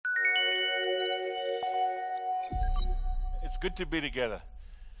good to be together.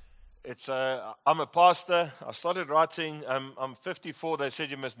 I'm a pastor. I started writing. I'm 54. They said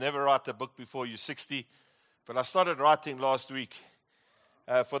you must never write a book before you're 60. But I started writing last week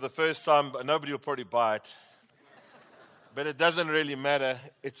for the first time. But nobody will probably buy it. But it doesn't really matter.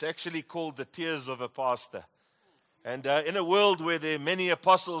 It's actually called The Tears of a Pastor. And in a world where there are many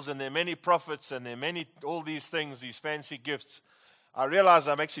apostles and there are many prophets and there are many, all these things, these fancy gifts, I realize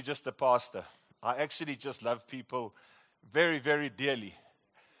I'm actually just a pastor. I actually just love people very, very dearly.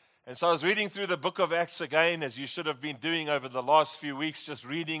 And so I was reading through the book of Acts again, as you should have been doing over the last few weeks, just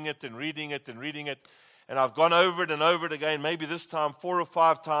reading it and reading it and reading it. And I've gone over it and over it again. Maybe this time 4 or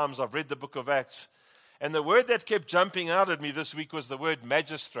 5 times I've read the book of Acts. And the word that kept jumping out at me this week was the word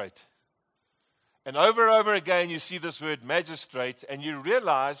magistrate. And over again you see this word magistrate, and you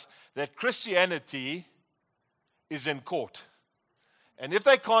realize that Christianity is in court. And if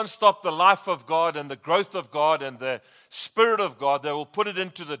they can't stop the life of God and the growth of God and the Spirit of God, they will put it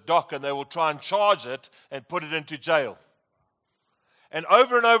into the dock and they will try and charge it and put it into jail. And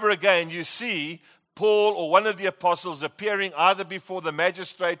over again, you see Paul or one of the apostles appearing either before the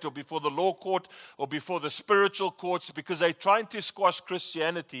magistrate or before the law court or before the spiritual courts, because they're trying to squash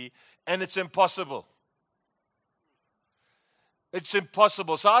Christianity, and it's impossible. It's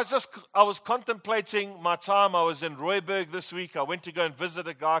impossible. So I was contemplating my time. I was in Rooiberg this week. I went to go and visit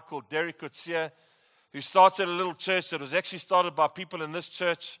a guy called Derek Coetzee, who started a little church that was actually started by people in this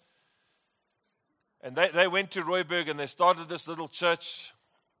church. And they went to Rooiberg and they started this little church,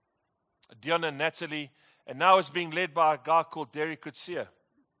 Dion and Natalie, and now it's being led by a guy called Derek Coetzee.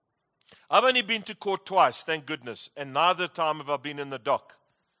 I've only been to court twice, thank goodness, and neither time have I been in the dock.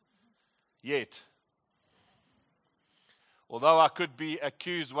 Yet. Although I could be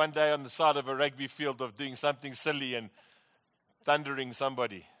accused one day on the side of a rugby field of doing something silly and thundering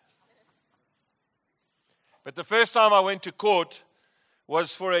somebody. But the first time I went to court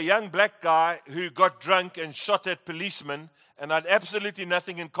was for a young black guy who got drunk and shot at policemen, and I had absolutely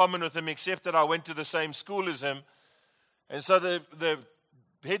nothing in common with him except that I went to the same school as him. And so the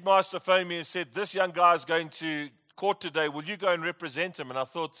headmaster phoned me and said, "This young guy is going to court today. Will you go and represent him?" And I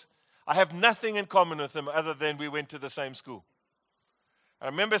thought, I have nothing in common with him other than we went to the same school. I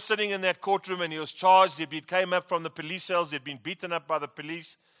remember sitting in that courtroom and he was charged. He came up from the police cells. He'd been beaten up by the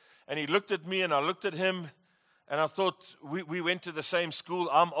police. And he looked at me and I looked at him. And I thought, we went to the same school.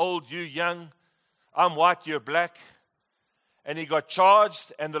 I'm old, you young. I'm white, you're black. And he got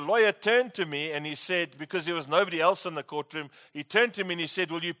charged. And the lawyer turned to me and he said, because there was nobody else in the courtroom, he turned to me and he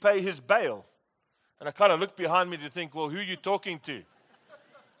said, "Will you pay his bail?" And I kind of looked behind me to think, well, who are you talking to?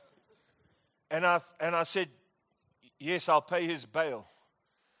 And I said, "Yes, I'll pay his bail."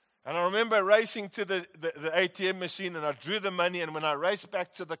 And I remember racing to the ATM machine, and I drew the money, and when I raced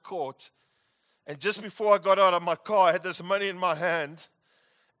back to the court, and just before I got out of my car, I had this money in my hand,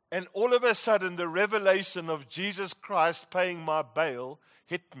 and all of a sudden, the revelation of Jesus Christ paying my bail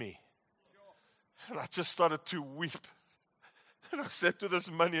hit me. And I just started to weep. And I sat with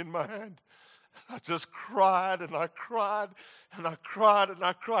this money in my hand. I just cried and I cried and I cried and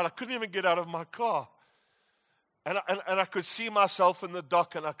I cried. I couldn't even get out of my car. And I could see myself in the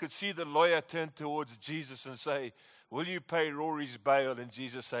dock, and I could see the lawyer turn towards Jesus and say, "Will you pay Rory's bail?" And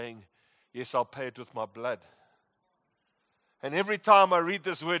Jesus saying, "Yes, I'll pay it with my blood." And every time I read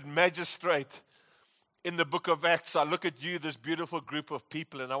this word magistrate in the book of Acts, I look at you, this beautiful group of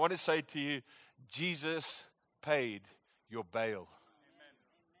people, and I want to say to you, Jesus paid your bail.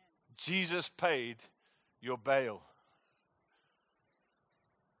 Jesus paid your bail.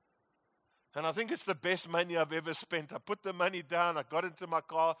 And I think it's the best money I've ever spent. I put the money down, I got into my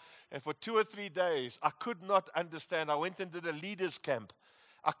car, and for 2 or 3 days, I could not understand. I went into the leaders' camp.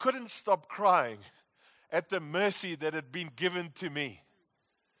 I couldn't stop crying at the mercy that had been given to me.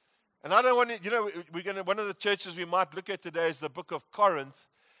 And I don't want to, one of the churches we might look at today is the book of Corinth.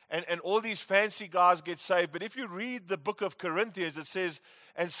 And all these fancy guys get saved. But if you read the book of Corinthians, it says,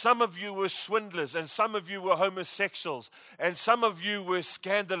 "And some of you were swindlers, and some of you were homosexuals, and some of you were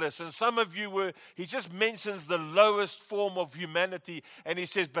scandalous, and some of you were," he just mentions the lowest form of humanity. And he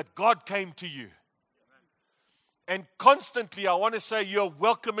says, "But God came to you." And constantly, I want to say, you're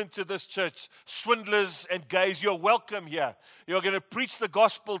welcome into this church. Swindlers and gays, you're welcome here. You're going to preach the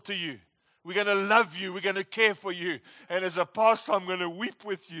gospel to you. We're going to love you. We're going to care for you. And as a pastor, I'm going to weep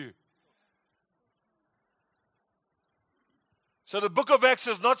with you. So the book of Acts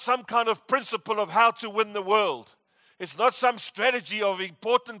is not some kind of principle of how to win the world. It's not some strategy of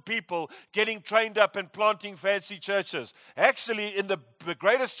important people getting trained up and planting fancy churches. Actually, in the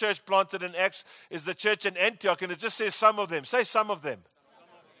greatest church planted in Acts is the church in Antioch, and it just says some of them. Say some of them.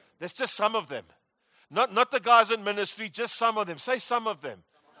 There's just some of them. Not the guys in ministry, just some of them. Say some of them.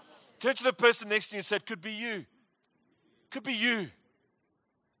 Turn to the person next to you and say, it could be you. Could be you.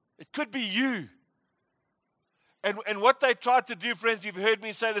 It could be you. And what they tried to do, friends, you've heard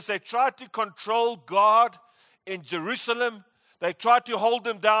me say this, they tried to control God in Jerusalem. They tried to hold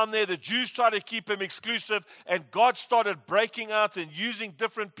him down there. The Jews tried to keep him exclusive. And God started breaking out and using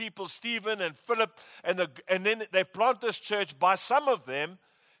different people, Stephen and Philip. And then they planted this church by some of them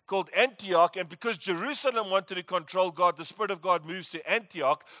called Antioch. And because Jerusalem wanted to control God, the Spirit of God moves to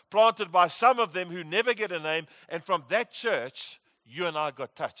Antioch, planted by some of them who never get a name. And from that church, you and I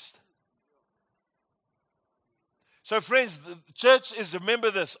got touched. So friends, the church is,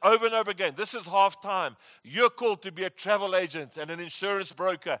 remember this over and over again. This is half time. You're called to be a travel agent and an insurance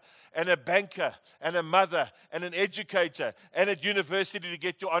broker and a banker and a mother and an educator and at university to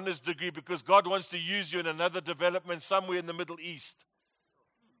get your honors degree because God wants to use you in another development somewhere in the Middle East.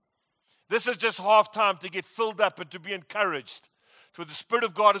 This is just half time to get filled up and to be encouraged. For the Spirit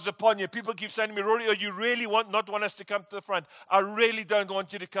of God is upon you. People keep saying to me, Rory, you really not want us to come to the front? I really don't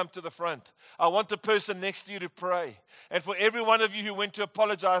want you to come to the front. I want the person next to you to pray. And for every one of you who went to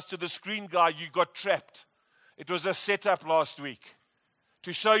apologize to the screen guy, you got trapped. It was a setup last week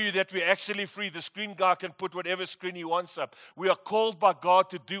to show you that we're actually free. The screen guy can put whatever screen he wants up. We are called by God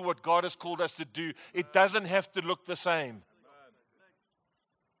to do what God has called us to do. It doesn't have to look the same.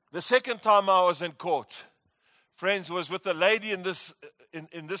 The second time I was in court, friends, was with a lady in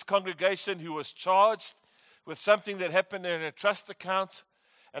this congregation who was charged with something that happened in a trust account.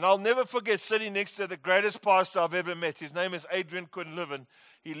 And I'll never forget sitting next to the greatest pastor I've ever met. His name is Adrian Quinlivan.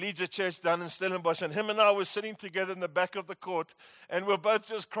 He leads a church down in Stellenbosch. And him and I were sitting together in the back of the court. And we're both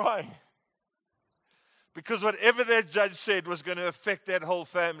just crying. Because whatever that judge said was going to affect that whole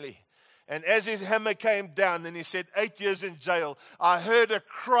family. And as his hammer came down and he said 8 years in jail, I heard a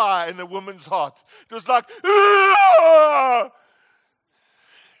cry in the woman's heart. It was like, Aah!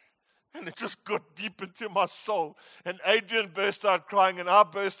 And it just got deep into my soul. And Adrian burst out crying and I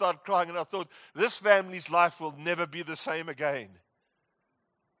burst out crying. And I thought, this family's life will never be the same again.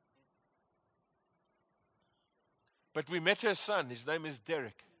 But we met her son. His name is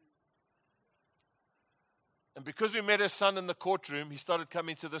Derek. And because we met her son in the courtroom, he started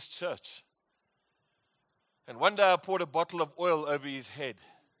coming to this church. And one day I poured a bottle of oil over his head.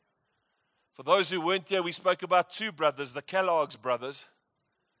 For those who weren't here, we spoke about two brothers, the Kellogg's brothers.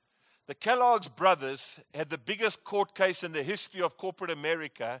 The Kellogg's brothers had the biggest court case in the history of corporate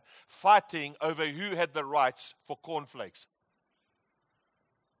America, fighting over who had the rights for cornflakes.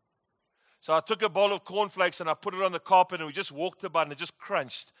 So I took a bowl of cornflakes and I put it on the carpet and we just walked about and it just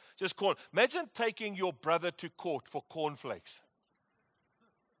crunched. Just corn. Imagine taking your brother to court for cornflakes.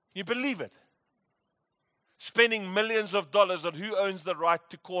 Can you believe it? Spending millions of dollars on who owns the right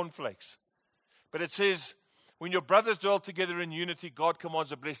to cornflakes. But it says, when your brothers dwell together in unity, God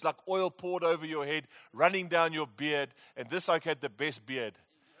commands a blessing, like oil poured over your head, running down your beard. And this oak had the best beard.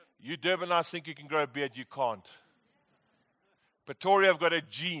 You Durbanites think you can grow a beard, you can't. Pretoria have got a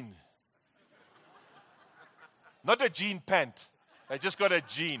gene. Not a jean pant. They just got a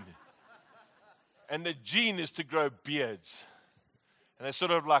gene. And the gene is to grow beards. And they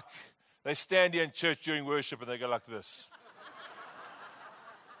sort of like, they stand here in church during worship and they go like this.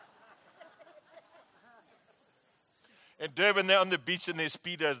 In Durban, they're on the beach in their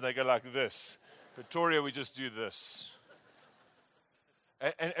speedos and they go like this. Pretoria, we just do this.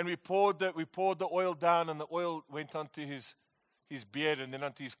 And we poured the oil down and the oil went onto his beard and then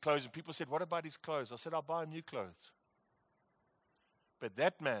onto his clothes. And people said, what about his clothes? I said, I'll buy him new clothes. But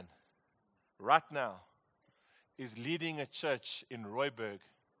that man, right now, is leading a church in Rooiberg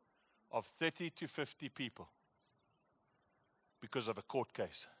of 30 to 50 people because of a court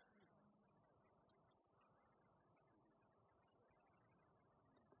case.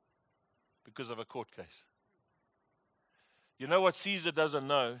 Because of a court case. You know what Caesar doesn't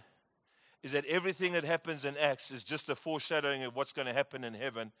know? Is that everything that happens in Acts is just a foreshadowing of what's going to happen in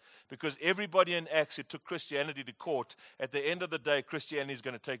heaven. Because everybody in Acts who took Christianity to court, at the end of the day, Christianity is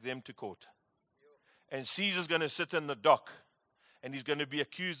going to take them to court. And Caesar's going to sit in the dock, and he's going to be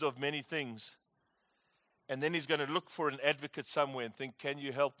accused of many things. And then he's going to look for an advocate somewhere and think, can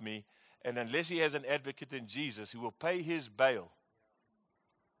you help me? And unless he has an advocate in Jesus who will pay his bail,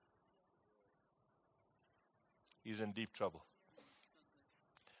 he's in deep trouble.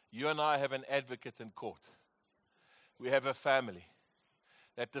 You and I have an advocate in court. We have a family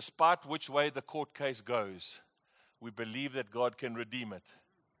that despite which way the court case goes, we believe that God can redeem it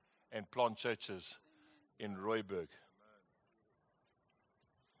and plant churches in Rooiberg.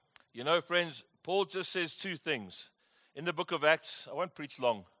 You know, friends, Paul just says two things. In the book of Acts, I won't preach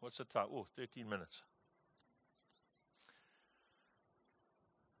long. What's the time? 13 minutes.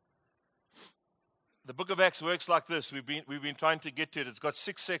 The book of Acts works like this. We've been trying to get to it. It's got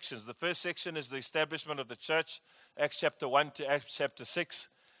 6 sections. The first section is the establishment of the church, Acts chapter 1 to Acts chapter 6,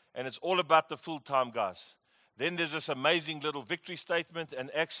 and it's all about the full-time guys. Then there's this amazing little victory statement, and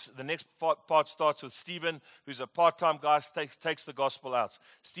Acts, the next part starts with Stephen, who's a part-time guy, takes the gospel out.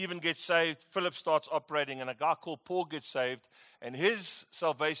 Stephen gets saved, Philip starts operating, and a guy called Paul gets saved, and his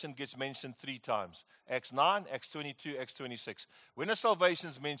salvation gets mentioned 3 times. Acts 9, Acts 22, Acts 26. When a salvation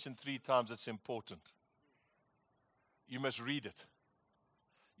is mentioned 3 times, it's important. You must read it.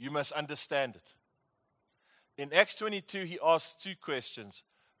 You must understand it. In Acts 22, he asks 2 questions.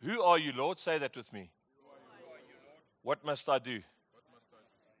 Who are you, Lord? Say that with me. What must I do?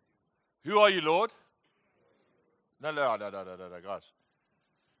 Who are you, Lord? No, guys.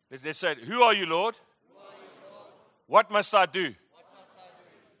 Let's say it. Who are you, Lord? What must I do?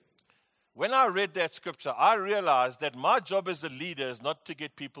 When I read that scripture, I realized that my job as a leader is not to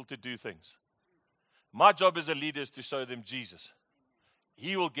get people to do things. My job as a leader is to show them Jesus.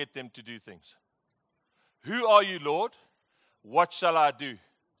 He will get them to do things. Who are you, Lord? What shall I do?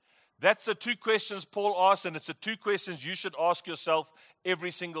 That's the 2 questions Paul asked, and it's the 2 questions you should ask yourself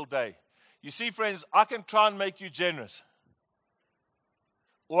every single day. You see, friends, I can try and make you generous,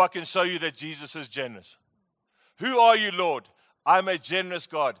 or I can show you that Jesus is generous. Who are you, Lord? I'm a generous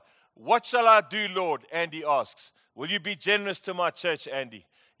God. What shall I do, Lord? Andy asks. Will you be generous to my church, Andy?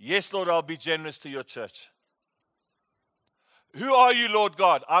 Yes, Lord, I'll be generous to your church. Who are you, Lord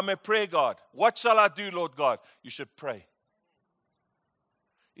God? I'm a prayer God. What shall I do, Lord God? You should pray.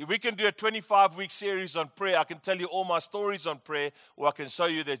 If we can do a 25-week series on prayer, I can tell you all my stories on prayer, or I can show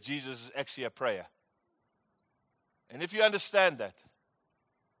you that Jesus is actually a prayer. And if you understand that,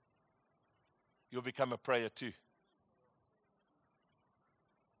 you'll become a prayer too.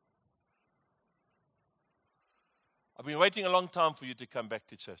 I've been waiting a long time for you to come back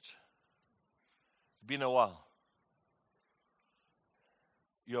to church. It's been a while.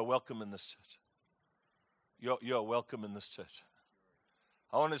 You're welcome in this church. You're welcome in this church.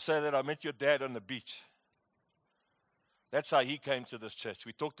 I want to say that I met your dad on the beach. That's how he came to this church.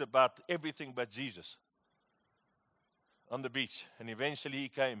 We talked about everything but Jesus on the beach, and eventually he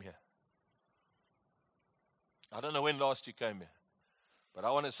came here. I don't know when last you came here, but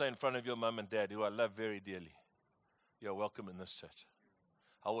I want to say in front of your mom and dad, who I love very dearly, you're welcome in this church.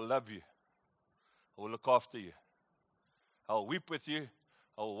 I will love you. I will look after you. I will weep with you.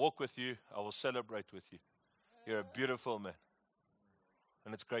 I will walk with you. I will celebrate with you. You're a beautiful man.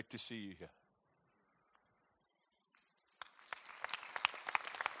 And it's great to see you here.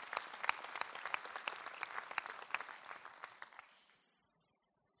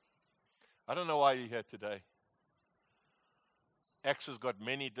 I don't know why you're here today. Acts has got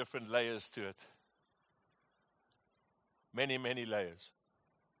many different layers to it. Many, many layers.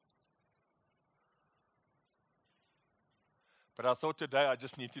 But I thought today I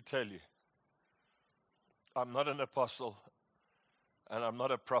just need to tell you, I'm not an apostle. And I'm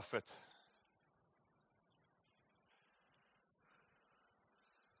not a prophet.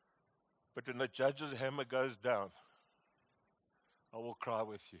 But when the judge's hammer goes down, I will cry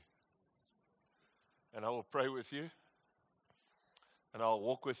with you. And I will pray with you. And I'll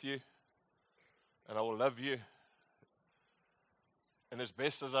walk with you. And I will love you. And as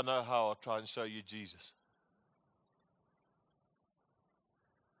best as I know how, I'll try and show you Jesus.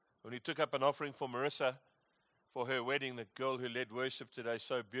 When he took up an offering for Marissa, for her wedding, the girl who led worship today,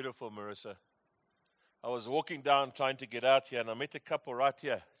 so beautiful, Marissa. I was walking down trying to get out here, and I met a couple right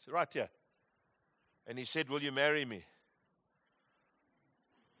here. Right here. And he said, will you marry me?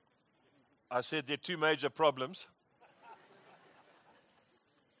 I said, there are 2 major problems.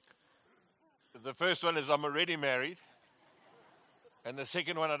 The first one is I'm already married. And the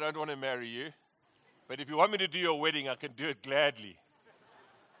second one, I don't want to marry you. But if you want me to do your wedding, I can do it gladly.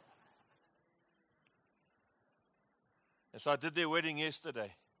 And so I did their wedding yesterday.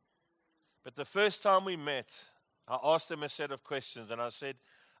 But the first time we met, I asked them a set of questions. And I said,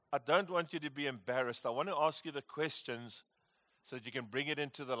 I don't want you to be embarrassed. I want to ask you the questions so that you can bring it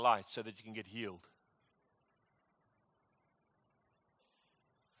into the light, so that you can get healed.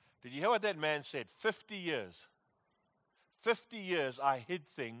 Did you hear what that man said? 50 years. 50 years I hid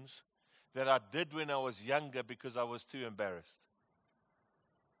things that I did when I was younger because I was too embarrassed.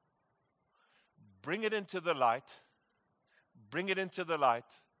 Bring it into the light. Bring it into the light.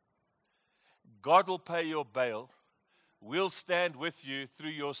 God will pay your bail. We'll stand with you through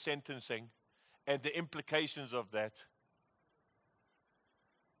your sentencing and the implications of that.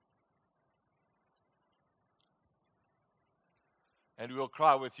 And we'll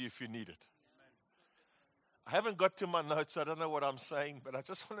cry with you if you need it. I haven't got to my notes. I don't know what I'm saying, but I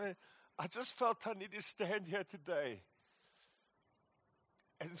I just felt I need to stand here today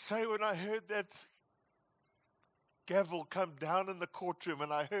and say, when I heard that gavel come down in the courtroom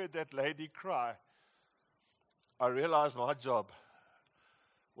and I heard that lady cry, I realized my job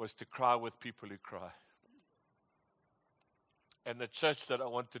was to cry with people who cry. And the church that I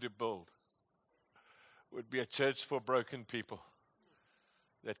wanted to build would be a church for broken people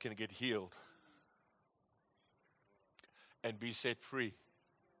that can get healed and be set free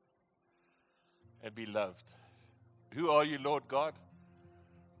and be loved. Who are you, Lord God?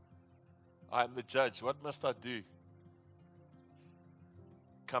 I am the judge. What must I do?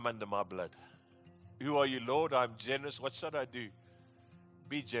 Come under my blood. Who are you, Lord? I'm generous. What shall I do?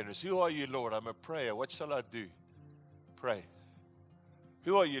 Be generous. Who are you, Lord? I'm a prayer. What shall I do? Pray.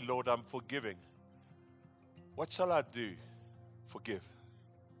 Who are you, Lord? I'm forgiving. What shall I do? Forgive.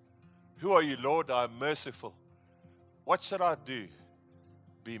 Who are you, Lord? I'm merciful. What shall I do?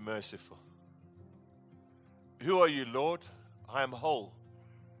 Be merciful. Who are you, Lord? I am whole.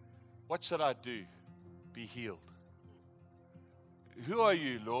 What shall I do? Be healed. Who are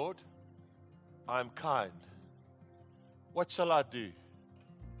you, Lord? I am kind. What shall I do?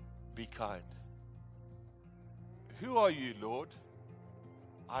 Be kind. Who are you, Lord?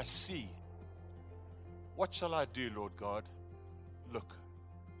 I see. What shall I do, Lord God? Look.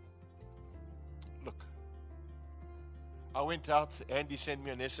 Look. I went out. Andy sent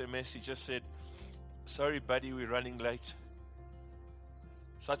me an SMS. He just said, sorry, buddy, we're running late.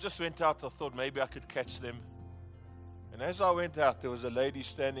 So I just went out. I thought maybe I could catch them. And as I went out, there was a lady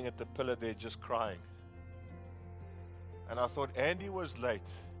standing at the pillar there just crying. And I thought Andy was late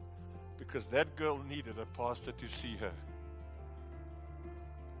because that girl needed a pastor to see her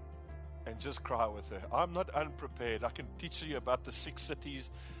and just cry with her. I'm not unprepared. I can teach you about the 6 cities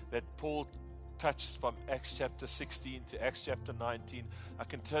that Paul touched from Acts chapter 16 to Acts chapter 19. I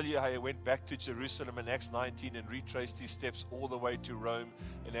can tell you how he went back to Jerusalem in Acts 19 and retraced his steps all the way to Rome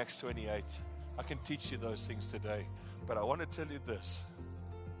in Acts 28. I can teach you those things today. But I want to tell you this.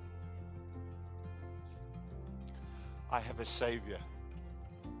 I have a Savior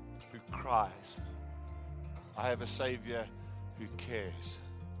who cries. I have a Savior who cares.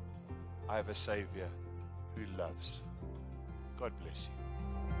 I have a Savior who loves. God bless you.